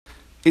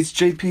It's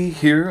JP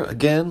here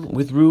again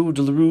with Rue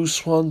de la Rue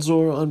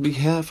Swanzor on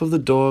behalf of the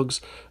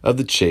dogs of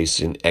the chase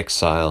in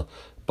exile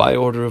by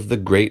order of the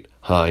great,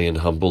 high, and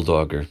humble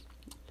dogger.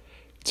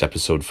 It's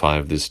episode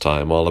 5 this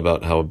time, all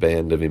about how a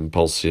band of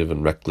impulsive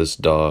and reckless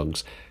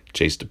dogs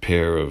chased a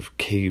pair of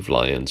cave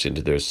lions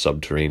into their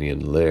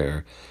subterranean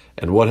lair,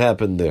 and what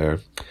happened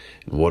there,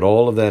 and what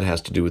all of that has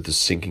to do with the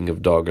sinking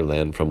of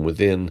Doggerland from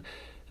within,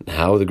 and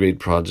how the great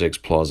project's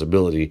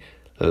plausibility,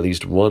 at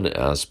least one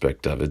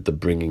aspect of it, the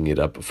bringing it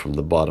up from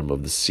the bottom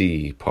of the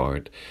sea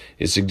part,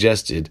 is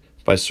suggested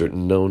by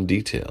certain known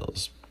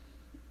details.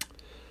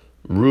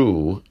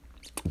 Rue,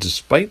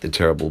 despite the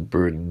terrible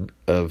burden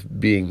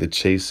of being the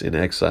chase in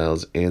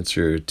exile's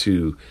answer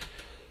to,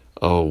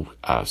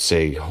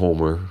 say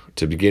Homer,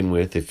 to begin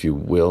with, if you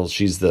will,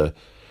 she's the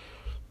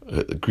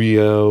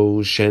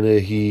griot,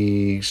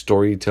 Shanahy,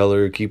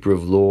 storyteller, keeper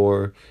of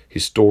lore,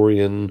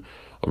 historian,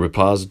 a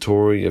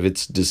repository of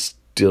its distilled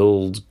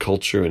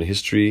culture and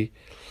history.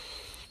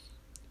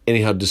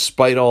 Anyhow,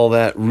 despite all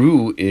that,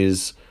 Rue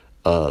is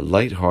a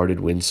light-hearted,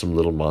 winsome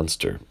little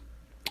monster.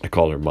 I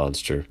call her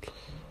Monster,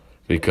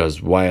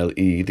 because while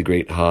E, the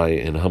great high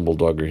and humble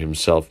dogger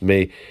himself,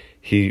 may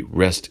he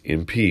rest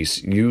in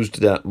peace,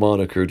 used that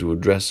moniker to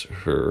address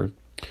her,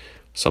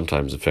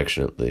 sometimes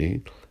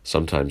affectionately,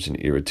 sometimes in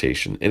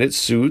irritation, and it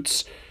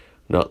suits,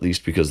 not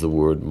least because the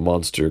word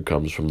monster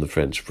comes from the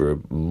French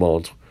verb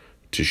mont,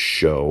 to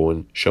show,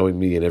 and showing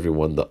me and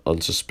everyone the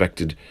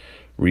unsuspected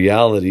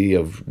reality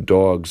of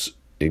dog's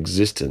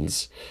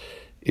existence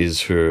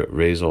is her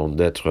raison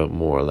d'etre,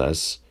 more or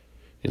less,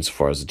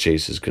 insofar as the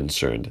chase is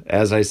concerned.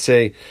 As I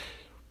say,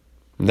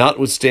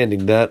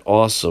 notwithstanding that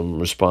awesome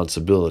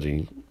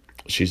responsibility,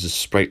 she's a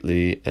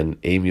sprightly and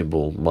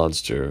amiable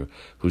monster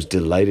whose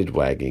delighted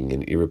wagging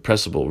and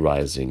irrepressible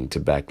rising to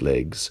back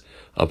legs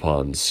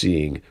upon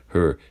seeing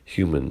her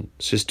human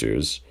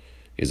sisters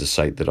is a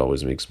sight that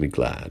always makes me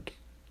glad.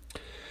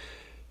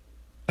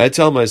 I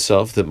tell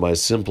myself that my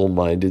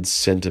simple-minded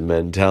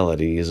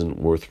sentimentality isn't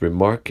worth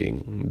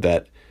remarking,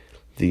 that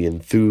the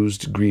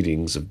enthused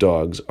greetings of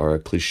dogs are a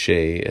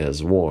cliché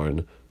as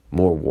worn,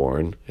 more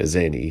worn as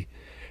any,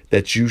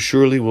 that you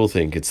surely will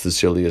think it's the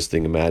silliest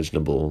thing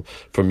imaginable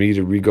for me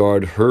to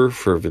regard her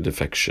fervid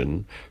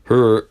affection,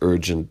 her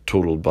urgent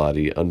total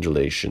body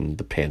undulation,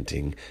 the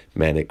panting,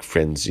 manic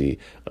frenzy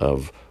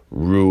of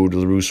Rue de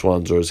la Rue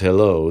Swanzor's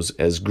hellos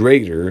as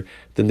greater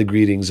than the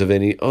greetings of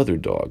any other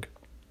dog.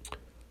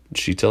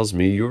 She tells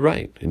me you're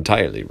right,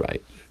 entirely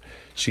right.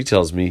 She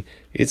tells me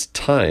it's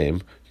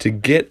time to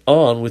get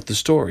on with the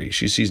story.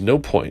 She sees no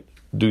point,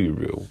 do you,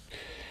 Rue,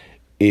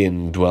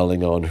 in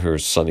dwelling on her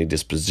sunny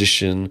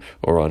disposition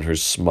or on her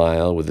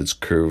smile with its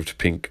curved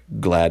pink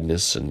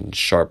gladness and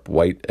sharp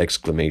white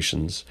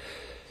exclamations.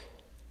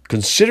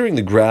 Considering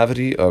the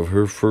gravity of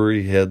her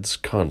furry head's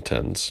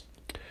contents,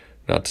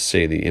 not to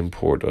say the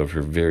import of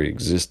her very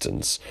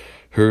existence,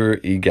 her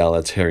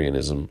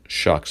egalitarianism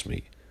shocks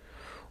me.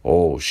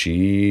 Oh,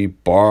 she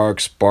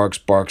barks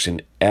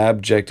in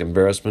abject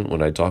embarrassment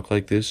when I talk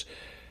like this,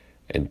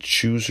 and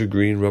chews her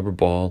green rubber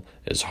ball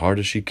as hard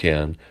as she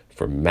can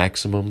for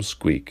maximum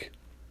squeak.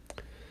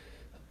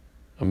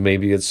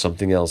 Maybe it's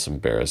something else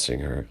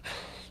embarrassing her.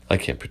 I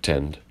can't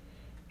pretend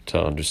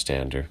to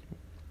understand her.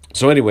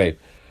 So anyway,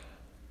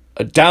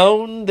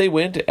 down they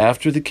went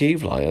after the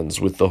cave lions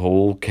with the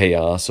whole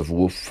chaos of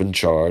woof and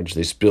charge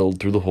they spilled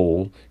through the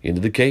hole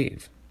into the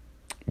cave.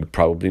 You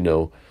probably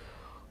know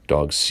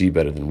dogs see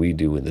better than we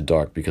do in the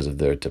dark because of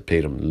their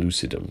tapetum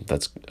lucidum.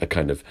 That's a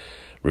kind of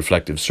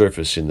reflective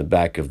surface in the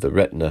back of the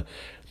retina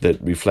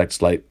that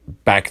reflects light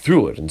back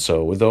through it. And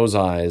so with those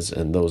eyes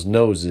and those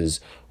noses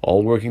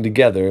all working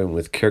together and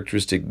with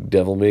characteristic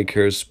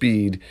devil-may-care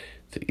speed,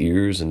 the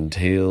ears and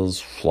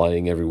tails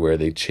flying everywhere,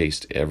 they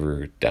chased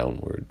ever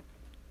downward.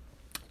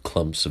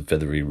 Clumps of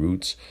feathery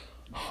roots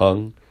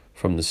hung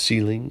from the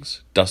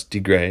ceilings,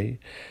 dusty gray.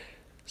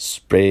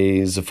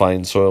 Sprays of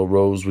fine soil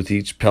rose with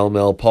each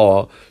pell-mell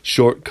paw,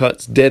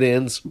 shortcuts, dead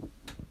ends,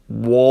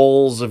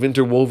 walls of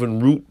interwoven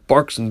root,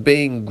 barks and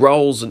baying,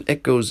 growls and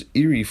echoes,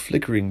 eerie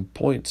flickering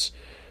points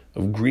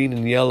of green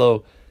and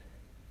yellow.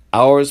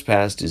 Hours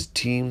passed as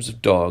teams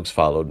of dogs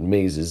followed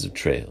mazes of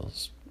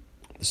trails.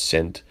 The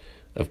scent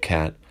of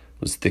cat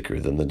was thicker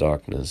than the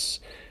darkness.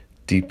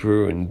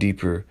 Deeper and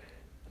deeper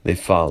they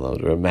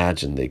followed, or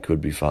imagined they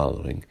could be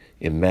following.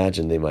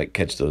 Imagined they might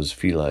catch those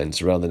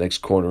felines around the next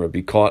corner or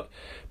be caught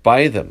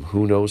by them,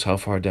 who knows how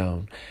far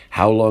down.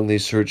 How long they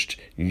searched,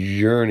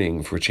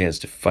 yearning for a chance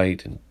to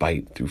fight and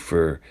bite through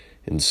fur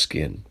and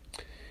skin.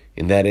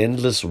 In that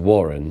endless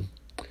warren,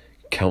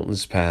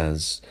 countless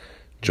paths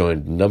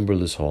joined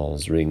numberless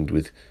halls ringed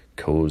with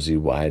cozy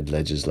wide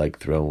ledges like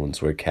thrones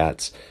where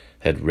cats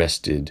had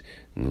rested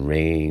and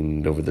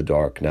reigned over the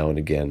dark now and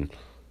again.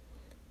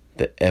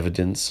 The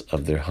evidence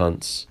of their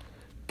hunts,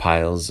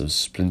 piles of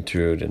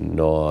splintered and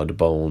gnawed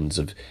bones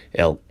of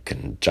elk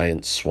and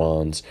giant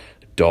swans,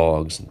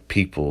 dogs and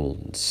people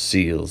and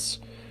seals,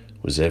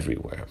 was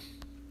everywhere.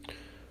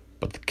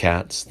 But the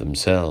cats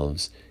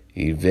themselves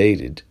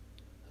evaded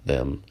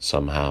them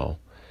somehow,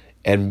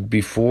 And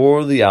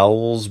before the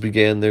owls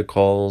began their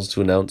calls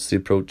to announce the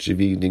approach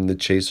of evening, the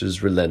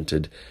chasers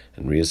relented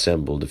and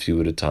reassembled a few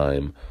at a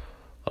time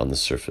on the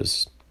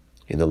surface.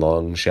 In the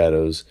long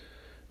shadows,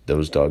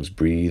 those dogs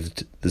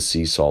breathed the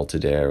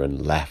sea-salted air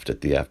and laughed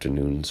at the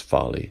afternoon's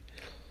folly.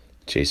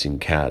 Chasing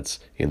cats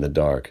in the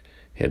dark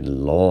had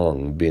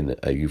long been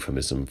a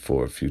euphemism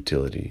for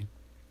futility.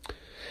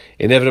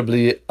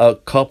 Inevitably, a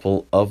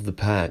couple of the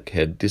pack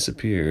had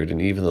disappeared,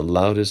 and even the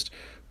loudest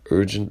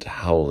urgent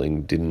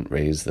howling didn't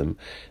raise them.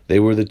 They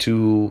were the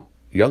two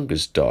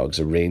youngest dogs,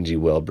 a rangy,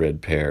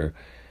 well-bred pair,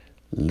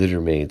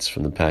 litter mates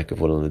from the pack of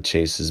one of the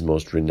chase's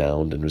most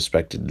renowned and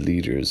respected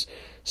leaders,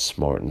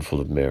 smart and full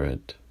of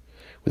merit,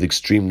 with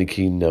extremely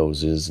keen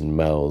noses and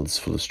mouths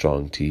full of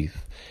strong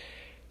teeth.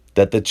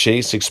 That the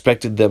chase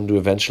expected them to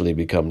eventually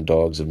become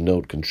dogs of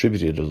note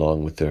contributed,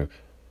 along with their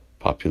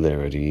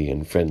popularity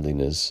and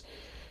friendliness,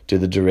 to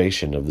the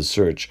duration of the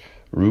search.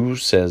 Rue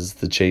says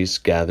the chase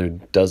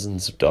gathered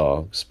dozens of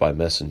dogs by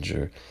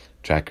messenger,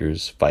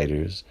 trackers,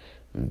 fighters,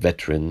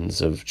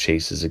 veterans of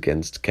chases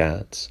against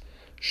cats,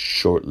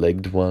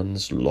 short-legged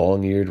ones,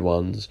 long-eared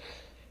ones,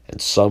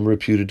 and some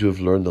reputed to have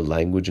learned the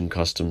language and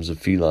customs of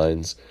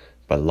felines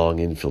by long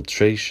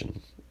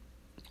infiltration.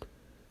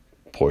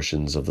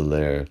 Portions of the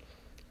lair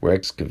were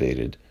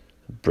excavated,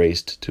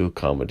 braced to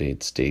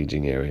accommodate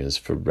staging areas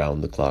for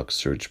round-the-clock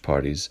search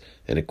parties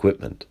and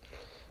equipment.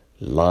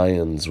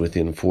 Lions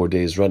within 4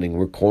 days running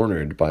were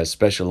cornered by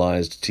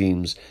specialized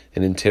teams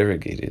and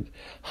interrogated.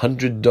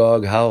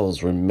 100-dog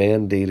howls were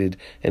mandated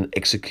and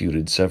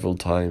executed several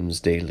times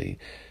daily.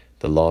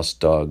 The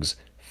lost dogs'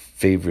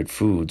 favorite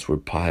foods were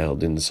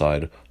piled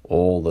inside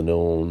all the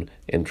known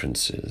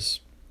entrances.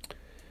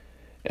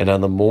 And on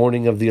the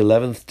morning of the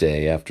 11th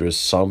day, after a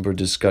somber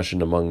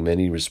discussion among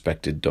many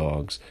respected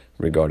dogs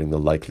regarding the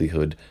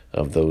likelihood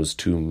of those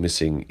two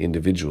missing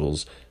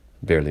individuals,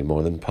 barely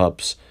more than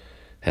pups,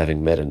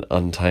 having met an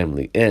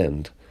untimely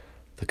end,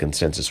 the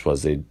consensus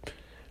was they'd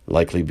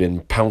likely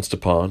been pounced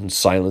upon,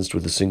 silenced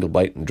with a single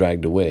bite, and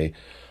dragged away.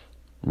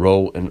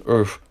 Roe and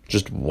Urf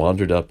just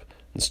wandered up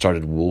and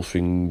started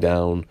wolfing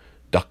down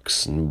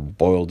ducks and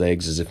boiled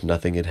eggs as if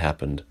nothing had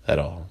happened at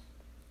all.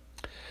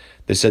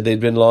 They said they'd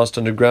been lost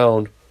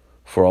underground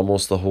for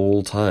almost the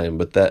whole time,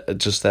 but that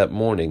just that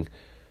morning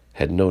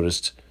had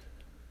noticed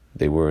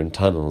they were in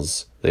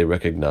tunnels they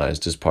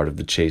recognized as part of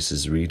the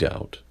chase's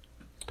redoubt.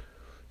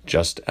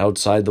 Just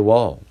outside the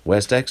wall,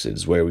 west exit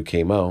is where we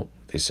came out,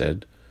 they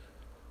said.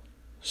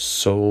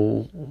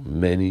 So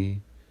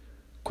many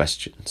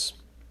questions.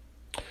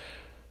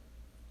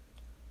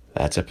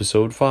 That's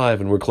episode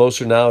 5, and we're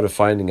closer now to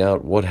finding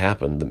out what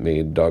happened that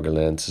made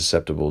Doggerland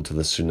susceptible to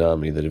the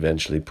tsunami that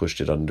eventually pushed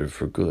it under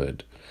for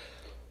good.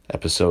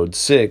 Episode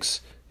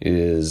 6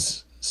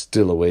 is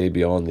still away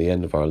beyond the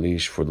end of our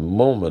leash for the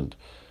moment,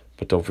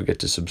 but don't forget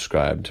to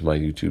subscribe to my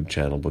YouTube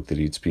channel, Book That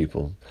Eats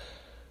People.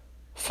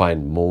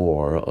 Find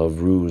more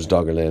of Rue's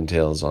Doggerland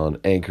Tales on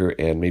Anchor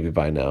and maybe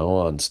by now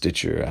on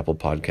Stitcher, Apple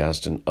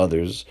Podcast, and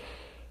others.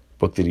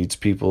 Book That Eats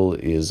People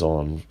is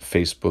on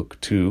Facebook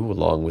too,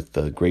 along with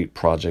the great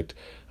project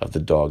of the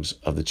Dogs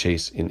of the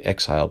Chase in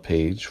Exile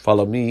page.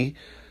 Follow me,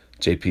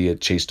 JP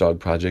at Chase Dog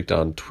Project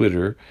on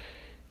Twitter.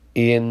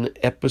 In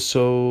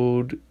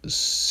episode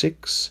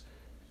 6,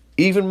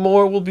 even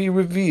more will be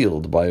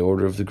revealed by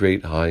order of the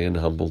great high and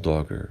humble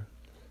dogger.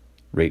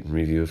 Rate and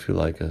review if you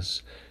like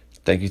us.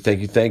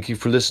 Thank you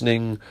for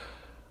listening.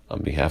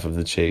 On behalf of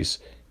the Chase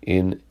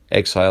in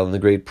Exile and the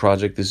Great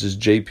Project, this is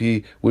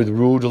JP with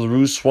Rue de la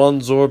Rue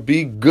Swanzor.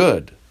 Be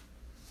good.